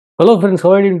Hello friends,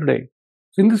 how are you doing today?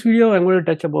 So in this video, I'm going to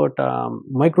touch about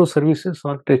microservices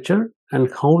architecture and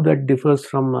how that differs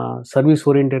from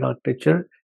service-oriented architecture.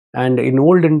 And in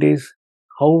olden days,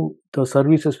 how the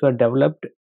services were developed,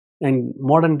 and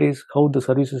modern days, how the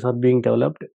services are being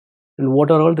developed, and what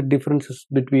are all the differences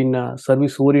between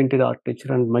service-oriented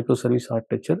architecture and microservice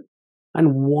architecture,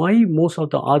 and why most of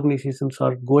the organizations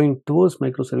are going towards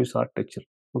microservice architecture.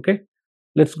 Okay,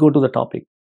 let's go to the topic.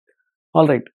 All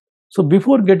right. So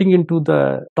before getting into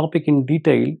the topic in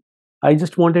detail, I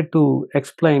just wanted to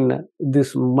explain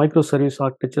this microservice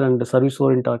architecture and the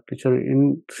service-oriented architecture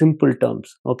in simple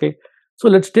terms. Okay. So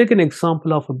let's take an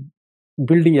example of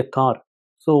building a car.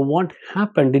 So what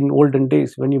happened in olden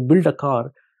days when you build a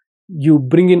car, you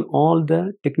bring in all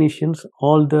the technicians,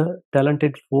 all the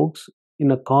talented folks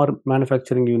in a car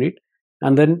manufacturing unit,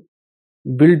 and then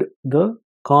build the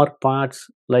car parts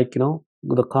like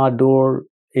the car door,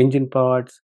 engine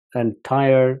parts, and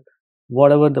tire.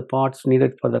 Whatever the parts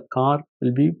needed for the car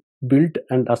will be built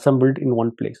and assembled in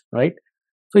one place, right?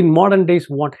 So in modern days,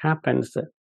 what happens,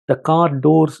 the car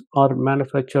doors are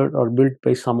manufactured or built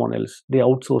by someone else. They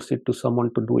outsource it to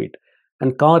someone to do it,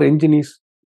 and car engine is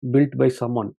built by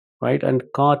someone, right? And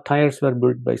car tires were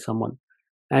built by someone,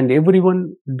 and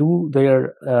everyone do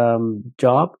their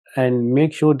job and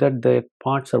make sure that the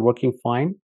parts are working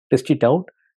fine, test it out,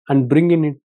 and bring in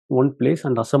it one place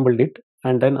and assemble it,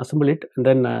 and then assemble it and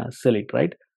then sell it,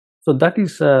 right? So that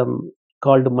is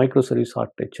called microservice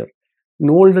architecture. In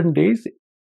olden days,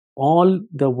 all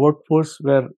the workforce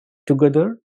were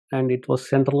together and it was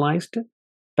centralized,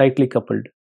 tightly coupled.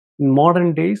 In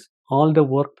modern days, all the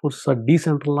workforce are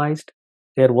decentralized,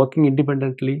 they are working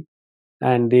independently,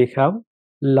 and they have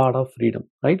lot of freedom,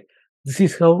 right? This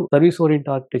is how service oriented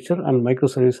architecture and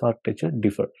microservice architecture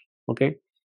differ. Okay,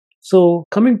 so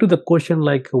coming to the question,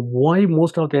 like why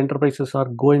most of the enterprises are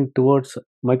going towards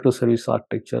microservice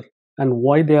architecture, and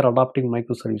why they are adopting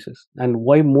microservices, and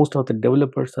why most of the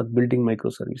developers are building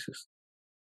microservices,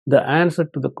 the answer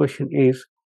to the question is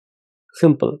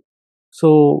simple.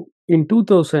 So in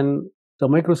 2000, the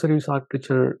microservice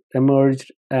architecture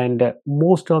emerged, and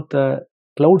most of the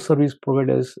cloud service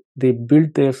providers, they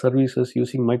built their services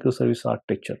using microservice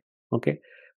architecture. Okay,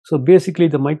 so basically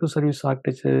the microservice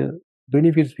architecture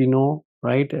benefits we know,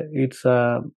 right? It's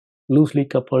loosely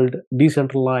coupled,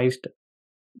 decentralized.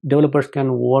 Developers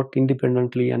can work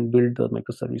independently and build the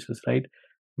microservices, right?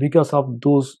 Because of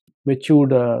those matured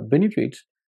benefits,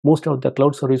 most of the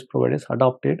cloud service providers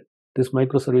adopted this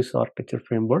microservice architecture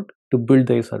framework to build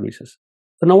their services.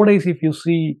 So nowadays, if you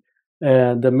see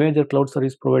the major cloud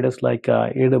service providers like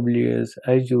AWS,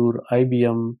 Azure,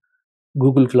 IBM,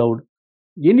 Google Cloud,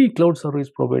 any cloud service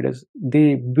providers,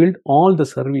 they build all the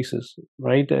services,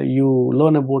 right? You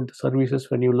learn about the services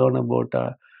when you learn about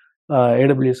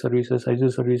AWS services, Azure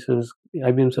services,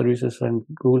 IBM services, and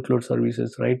Google Cloud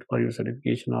services, right, for your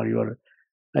certification or your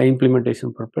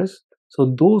implementation purpose.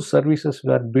 So those services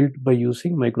were built by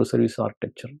using microservice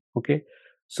architecture. Okay,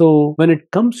 so when it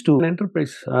comes to an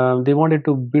enterprise, they wanted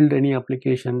to build any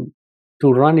application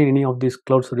to run in any of these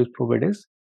cloud service providers,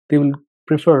 they will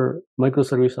prefer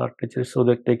microservice architecture so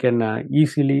that they can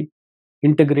easily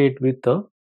integrate with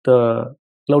the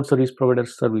cloud service provider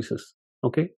services.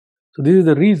 Okay, so this is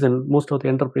the reason most of the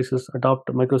enterprises adopt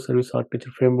microservice architecture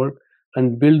framework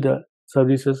and build the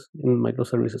services in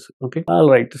microservices. Okay, all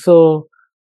right. So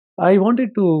I wanted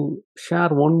to share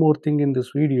one more thing in this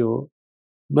video.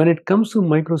 When it comes to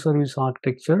microservice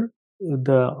architecture,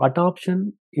 the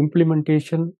adoption,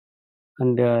 implementation,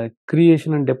 and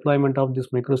creation and deployment of these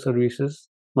microservices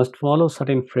must follow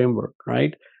certain framework,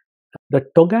 right? The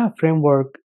TOGAF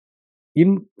framework,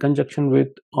 in conjunction with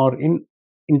or in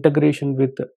integration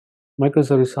with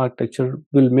microservice architecture,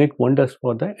 will make wonders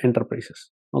for the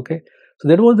enterprises. Okay, so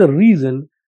that was the reason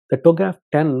the TOGAF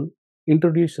 10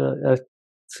 introduced a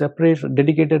separate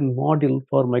dedicated module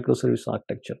for microservice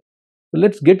architecture. So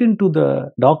let's get into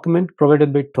the document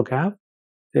provided by TOGAF.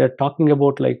 They are talking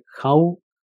about like how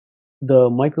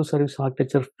the microservice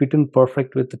architecture fit in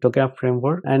perfect with the TOGAF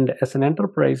framework. And as an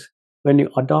enterprise, when you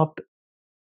adopt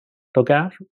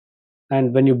TOGAF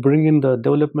and when you bring in the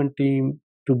development team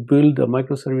to build the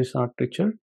microservice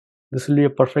architecture, this will be a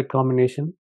perfect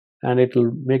combination and it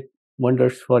will make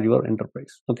wonders for your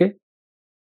enterprise. Okay,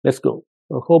 let's go.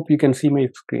 I hope you can see my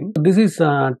screen. This is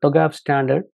TOGAF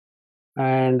standard,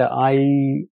 and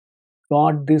I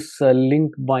got this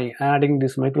link by adding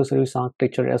this microservice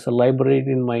architecture as a library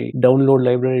in my download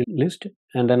library list,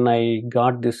 and then I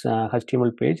got this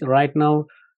HTML page. Right now,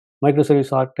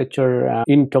 microservice architecture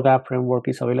in TOGAF framework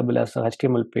is available as a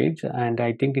HTML page, and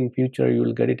I think in future you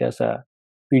will get it as a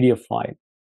PDF file.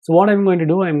 So what I'm going to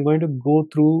do, I'm going to go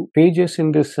through pages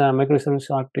in this microservice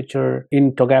architecture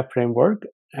in TOGAF framework,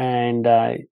 and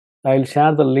I'll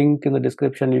share the link in the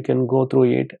description. You can go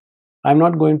through it. I'm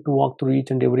not going to walk through each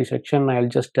and every section. I'll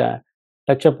just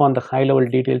touch upon the high level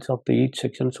details of each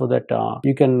section so that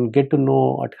you can get to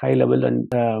know at high level, and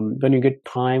when you get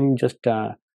time, just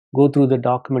go through the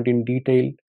document in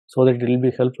detail so that it will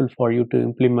be helpful for you to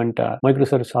implement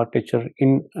microservice architecture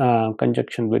in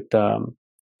conjunction with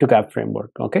TOGAF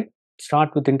framework. Okay, start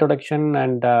with introduction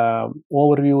and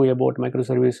overview about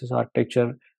microservices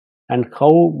architecture and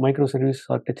how microservices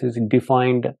architecture is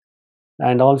defined,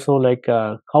 and also like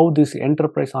how this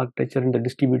enterprise architecture in the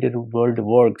distributed world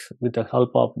works with the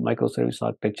help of microservice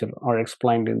architecture are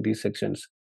explained in these sections.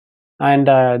 And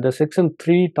the section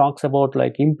 3 talks about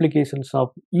like implications of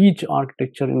each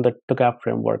architecture in the TOGAF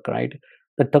framework, right?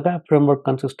 The TOGAF framework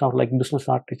consists of like business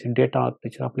architecture, data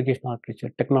architecture, application architecture,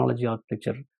 technology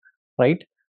architecture, right?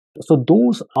 So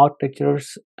those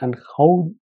architectures and how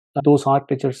those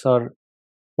architectures are,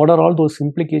 what are all those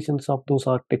implications of those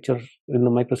architectures in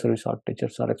the microservice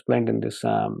architectures are explained in this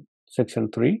section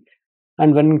 3.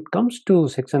 And when it comes to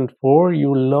section 4, you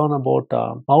will learn about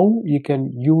how you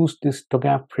can use this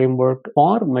TOGAF framework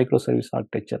for microservice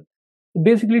architecture.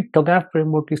 Basically, TOGAF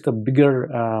framework is the bigger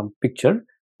picture,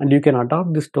 and you can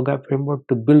adopt this TOGAF framework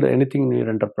to build anything in your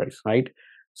enterprise, right?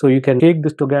 So you can take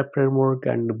this TOGAF framework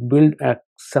and build a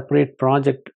separate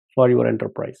project for your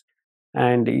enterprise.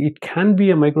 And it can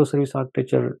be a microservice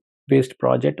architecture based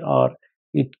project, or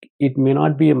it may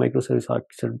not be a microservice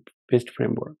architecture based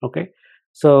framework. Okay,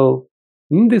 so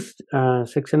in this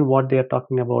section, what they are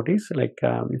talking about is like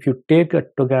if you take a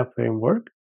TOGAF framework,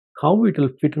 how it will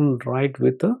fit in right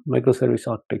with the microservice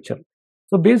architecture.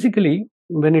 So basically,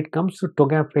 when it comes to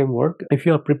TOGAF framework, if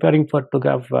you are preparing for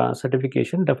TOGAF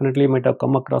certification, definitely you might have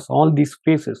come across all these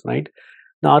phases, right?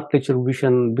 The architecture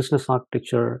vision, business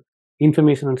architecture,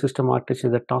 information and system architecture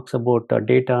that talks about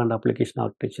data and application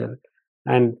architecture,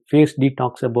 and phase D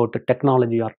talks about the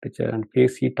technology architecture, and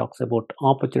phase C talks about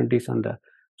opportunities and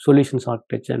solutions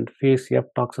architecture, and phase F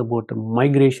talks about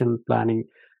migration planning,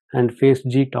 and phase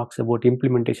G talks about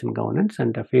implementation governance,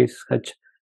 and phase H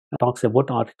talks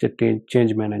about architecture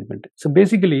change management. So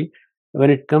basically, when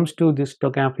it comes to this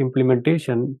TOGAF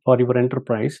implementation for your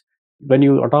enterprise, when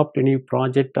you adopt any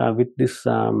project with this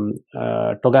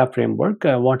TOGAF framework,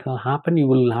 what will happen? You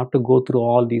will have to go through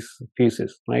all these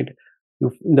phases, right?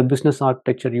 In the business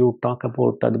architecture, you talk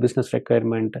about the business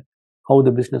requirement, how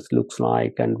the business looks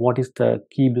like, and what is the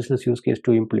key business use case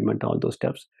to implement all those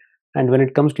steps. And when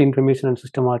it comes to information and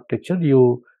system architecture,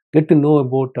 you get to know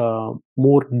about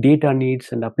more data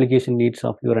needs and application needs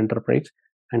of your enterprise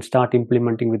and start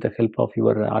implementing with the help of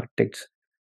your architects.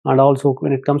 And also,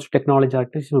 when it comes to technology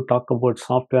architecture, you talk about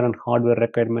software and hardware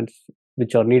requirements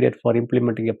which are needed for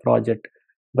implementing a project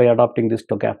by adopting this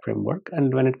TOGAF framework.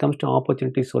 And when it comes to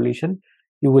opportunity solution,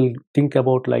 you will think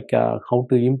about like how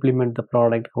to implement the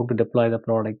product, how to deploy the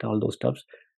product, all those stuffs.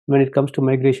 When it comes to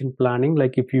migration planning,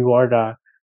 like if you are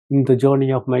in the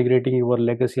journey of migrating your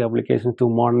legacy applications to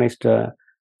modernized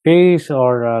phase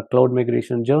or cloud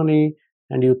migration journey,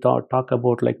 and you talk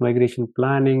about like migration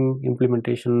planning,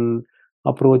 implementation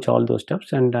approach, all those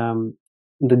steps. And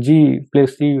the G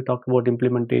place C, you talk about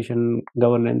implementation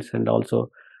governance, and also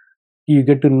you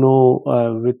get to know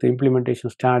with the implementation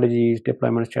strategies,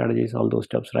 deployment strategies, all those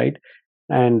steps, right?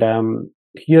 And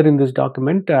here in this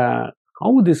document,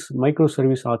 how this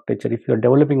microservice architecture, if you're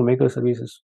developing a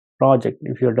microservices project,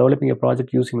 if you're developing a project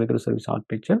using microservice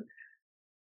architecture,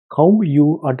 how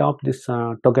you adopt this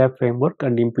TOGAF framework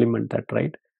and implement that,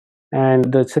 right?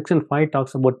 And the section 5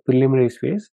 talks about preliminary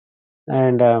phase,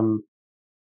 and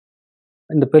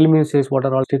in the preliminary phase, what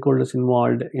are all stakeholders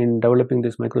involved in developing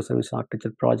this microservice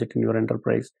architecture project in your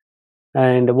enterprise,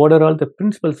 and what are all the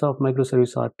principles of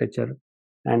microservice architecture,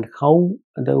 and how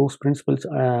those principles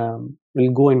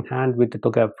will go in hand with the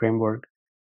TOGAF framework.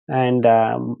 And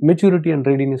maturity and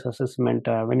readiness assessment,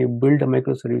 when you build a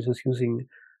microservices using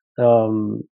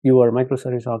your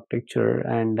microservice architecture,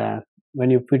 and when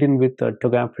you fit in with the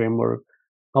TOGAF framework,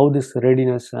 how this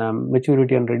readiness,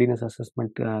 maturity and readiness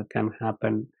assessment can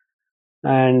happen.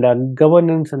 And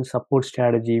governance and support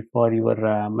strategy for your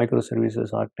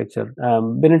microservices architecture.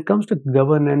 When it comes to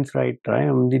governance, right,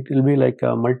 it will be like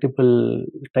multiple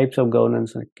types of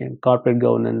governance, like corporate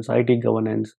governance, IT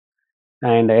governance,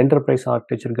 and enterprise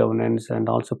architecture governance, and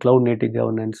also cloud native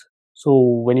governance. So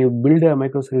when you build a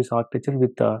microservice architecture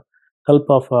with the help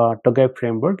of a TOGAF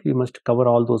framework, you must cover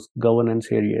all those governance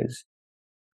areas.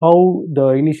 How the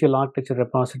initial architecture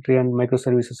repository and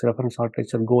microservices reference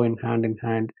architecture go in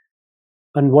hand,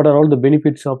 and what are all the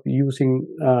benefits of using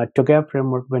TOGAF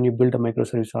framework when you build a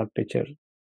microservice architecture.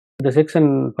 The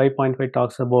section 5.5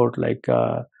 talks about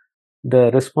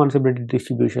the responsibility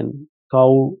distribution,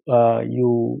 how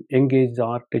you engage the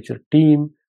architecture team,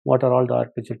 what are all the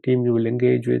architecture team you will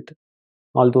engage with.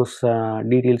 All those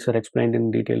details are explained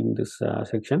in detail in this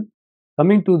section.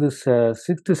 Coming to this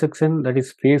sixth section, that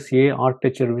is phase A,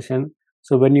 architecture vision.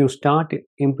 So when you start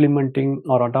implementing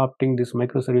or adopting this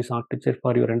microservice architecture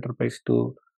for your enterprise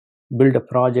to build a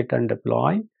project and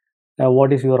deploy,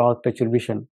 what is your architecture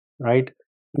vision, right?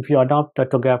 If you adopt a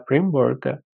TOGAF framework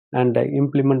and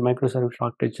implement microservice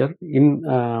architecture in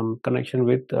connection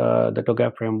with the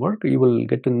TOGAF framework, you will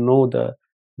get to know the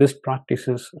best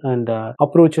practices and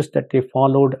approaches that they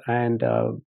followed and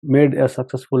made a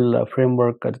successful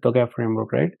framework, the TOGAF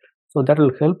framework, right? So that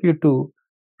will help you to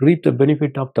reap the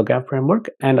benefit of TOGAF framework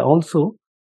and also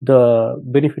the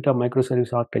benefit of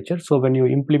microservice architecture. So when you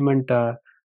implement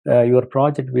your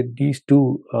project with these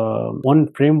two, one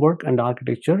framework and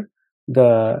architecture,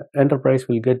 the enterprise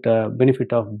will get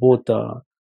benefit of both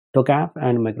TOGAF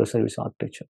and microservice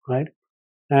architecture, right?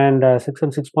 And section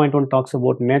 6.1 talks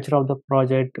about nature of the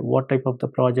project, what type of the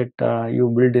project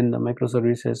you build in the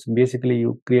microservices. Basically,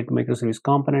 you create microservice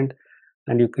component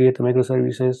and you create the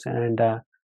microservices, and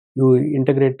you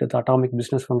integrate the atomic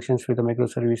business functions with the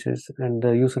microservices, and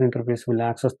the user interface will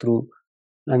access through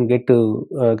and get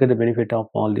the benefit of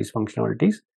all these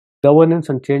functionalities. Governance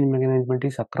and change management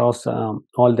is across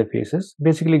all the phases.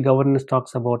 Basically, governance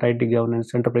talks about IT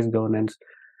governance, enterprise governance,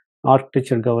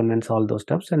 architecture governance, all those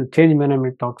steps. And change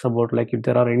management talks about like if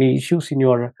there are any issues in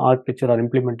your architecture or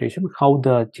implementation, how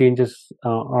the changes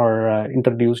are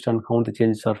introduced and how the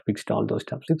changes are fixed, all those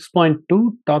steps.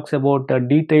 6.2 talks about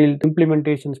detailed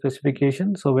implementation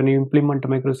specification. So when you implement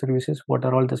microservices, what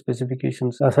are all the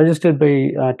specifications suggested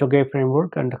by TOGAF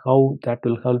framework and how that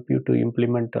will help you to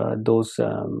implement those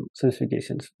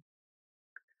specifications.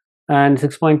 And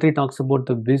 6.3 talks about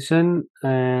the vision,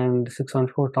 and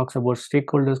 6.4 talks about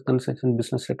stakeholders, concerns, and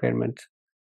business requirements.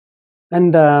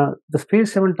 And the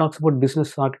phase 7 talks about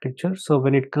business architecture. So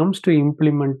when it comes to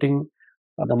implementing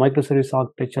the microservice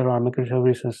architecture or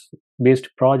microservices based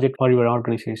project for your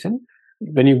organization,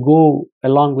 when you go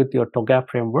along with your TOGAF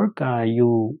framework,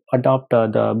 you adopt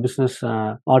the business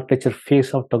architecture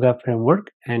phase of TOGAF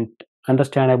framework and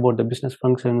understand about the business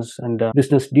functions and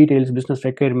business details, business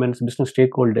requirements, business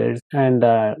stakeholders, and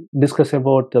discuss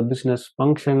about the business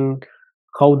function,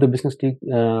 how the business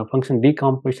function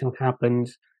decomposition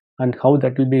happens, and how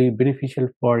that will be beneficial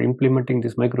for implementing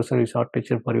this microservice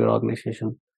architecture for your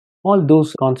organization. All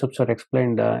those concepts are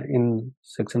explained in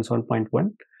section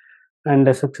 7.1,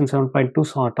 and section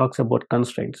 7.2 talks about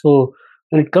constraints. So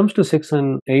when it comes to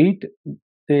section 8,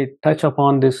 they touch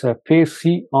upon this phase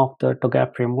C of the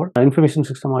TOGAF framework, information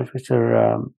system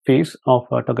architecture phase of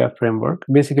TOGAF framework.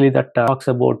 Basically, that talks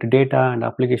about data and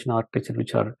application architecture,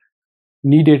 which are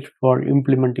needed for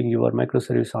implementing your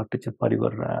microservice architecture for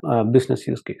your business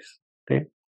use case. Okay.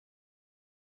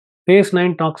 Phase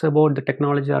 9 talks about the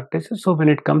technology architecture. So when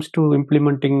it comes to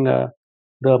implementing the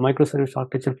microservice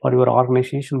architecture for your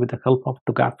organization with the help of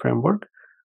TOGAF framework,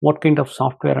 what kind of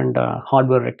software and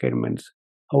hardware requirements?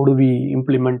 How do we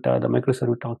implement the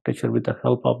microservice architecture with the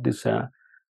help of this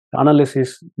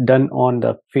analysis done on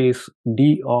the phase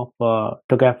D of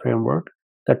TOGAF framework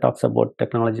that talks about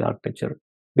technology architecture?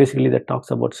 Basically, that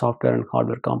talks about software and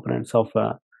hardware components of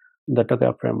the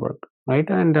TOGAF framework, right?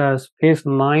 And phase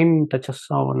 9 touches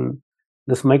on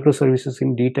this microservices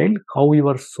in detail, how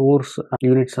your source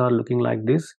units are looking like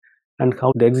this, and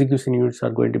how the execution units are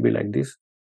going to be like this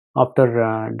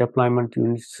after deployment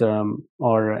units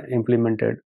are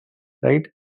implemented, right?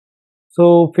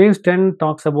 So phase 10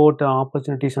 talks about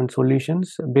opportunities and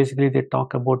solutions. Basically, they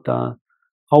talk about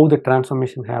how the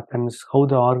transformation happens, how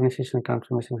the organization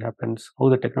transformation happens, how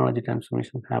the technology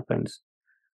transformation happens,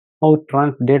 how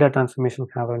data transformation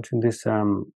happens in this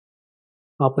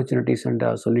opportunities and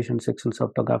solution sections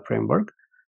of TOGAF framework,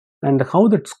 and how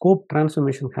that scope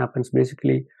transformation happens.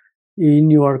 Basically,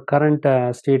 in your current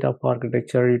state of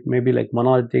architecture, it may be like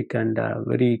monolithic and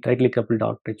very tightly coupled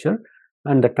architecture,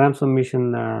 and the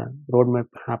transformation roadmap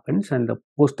happens, and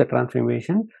post the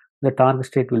transformation, the target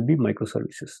state will be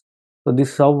microservices. So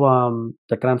this is how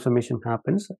the transformation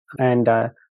happens, and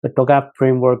the TOGAF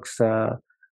framework's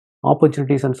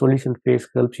opportunities and solution phase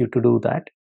helps you to do that.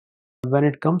 When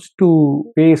it comes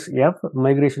to phase F,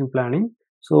 migration planning,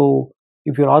 so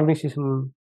if your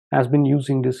organization has been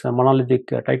using this monolithic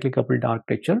tightly coupled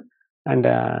architecture, and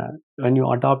when you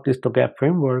adopt this TOGAF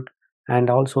framework and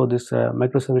also this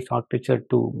microservice architecture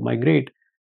to migrate,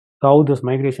 how this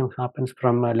migration happens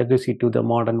from legacy to the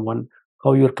modern one,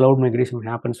 how your cloud migration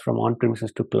happens from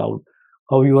on-premises to cloud,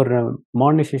 how your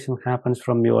modernization happens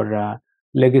from your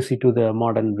legacy to the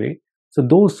modern way. So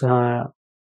those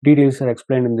details are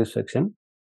explained in this section.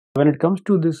 When it comes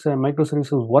to this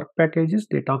microservices work packages,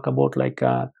 they talk about like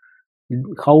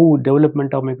how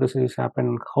development of microservices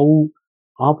happen, how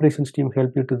operations team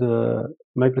help you to the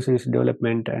microservice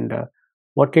development, and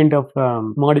what kind of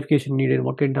modification needed,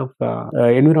 what kind of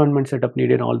environment setup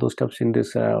needed, all those steps in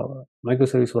this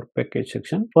microservice work package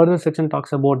section. Further section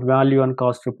talks about value and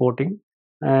cost reporting,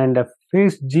 and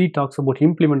phase G talks about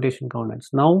implementation governance.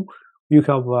 Now you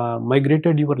have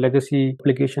migrated your legacy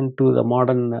application to the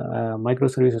modern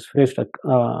microservices based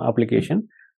application,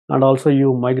 and also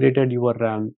you migrated your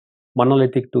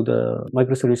monolithic to the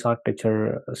microservice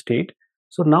architecture state.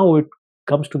 So now it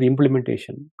comes to the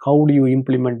implementation. How do you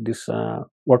implement this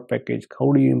work package?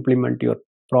 How do you implement your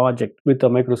project with the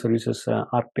microservices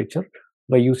architecture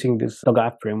by using this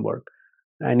TOGAF framework?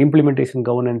 And implementation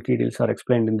governance details are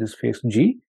explained in this phase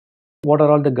G. What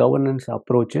are all the governance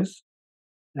approaches?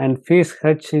 And phase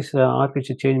H is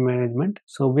architecture change management.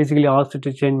 So basically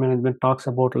architecture change management talks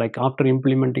about like after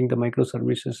implementing the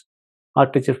microservices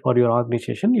architecture for your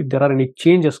organization, if there are any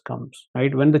changes comes,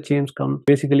 right? When the change comes,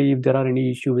 basically if there are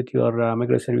any issue with your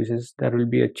microservices, there will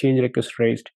be a change request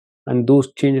raised, and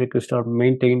those change requests are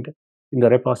maintained in the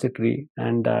repository,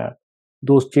 and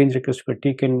those change requests were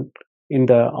taken in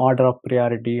the order of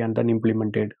priority and then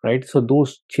implemented, right? So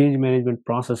those change management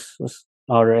processes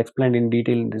are explained in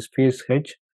detail in this phase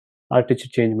H, architecture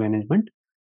change management.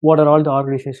 What are all the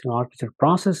organizational architecture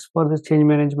process for the change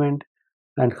management,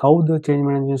 and how the change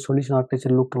management solution architecture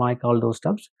look like, all those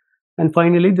steps. And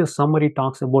finally, the summary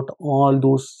talks about all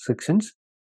those sections,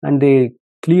 and they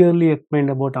clearly explain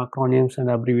about acronyms and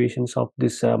abbreviations of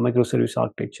this microservice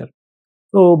architecture.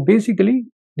 So basically,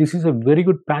 this is a very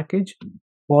good package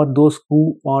for those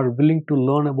who are willing to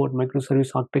learn about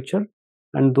microservice architecture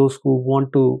and those who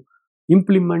want to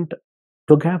implement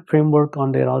TOGAF framework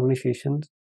on their organizations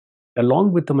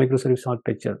along with the microservice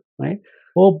architecture, right?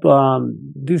 Hope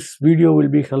this video will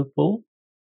be helpful.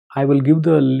 I will give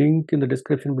the link in the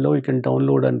description below. You can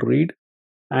download and read.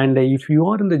 And if you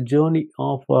are in the journey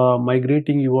of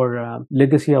migrating your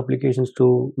legacy applications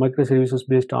to microservices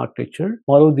based architecture,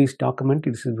 follow this document.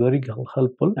 It is very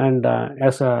helpful. And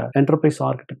as an enterprise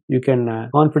architect, you can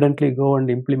confidently go and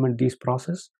implement this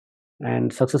process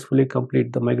and successfully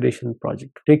complete the migration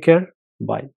project. Take care.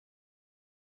 Bye.